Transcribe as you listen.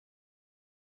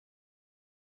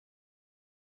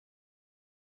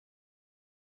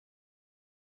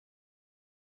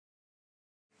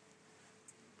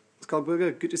Schalk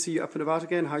Burger, good to see you up and about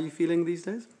again. How are you feeling these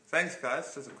days? Thanks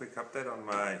guys, just a quick update on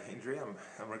my injury.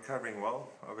 I'm recovering well.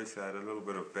 Obviously I had a little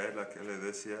bit of bad luck earlier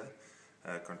this year.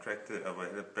 I had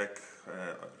a back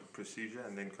procedure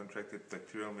and then contracted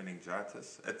bacterial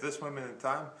meningitis. At this moment in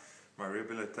time, my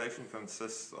rehabilitation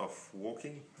consists of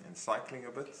walking and cycling a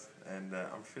bit, and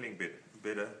I'm feeling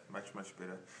better, much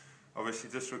better. Obviously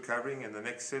just recovering. In the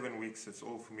next 7 weeks it's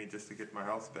all for me just to get my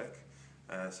health back.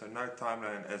 So no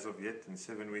timeline as of yet. In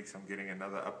 7 weeks I'm getting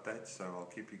another update, so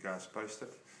I'll keep you guys posted,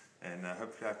 and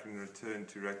hopefully I can return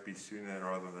to rugby sooner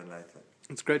rather than later.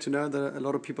 It's great to know that a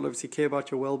lot of people obviously care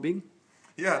about your well-being.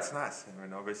 Yeah, it's nice. I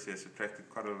mean, obviously it's attracted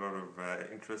quite a lot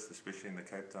of interest, especially in the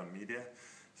Cape Town media.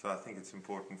 So I think it's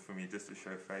important for me just to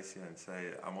show face here and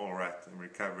say I'm all right, I'm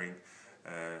recovering,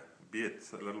 be it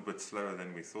a little bit slower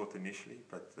than we thought initially,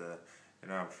 but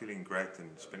I'm feeling great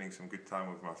and spending some good time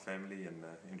with my family and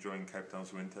enjoying Cape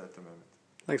Town's winter at the moment.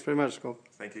 Thanks very much, Schalk.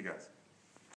 Thank you guys.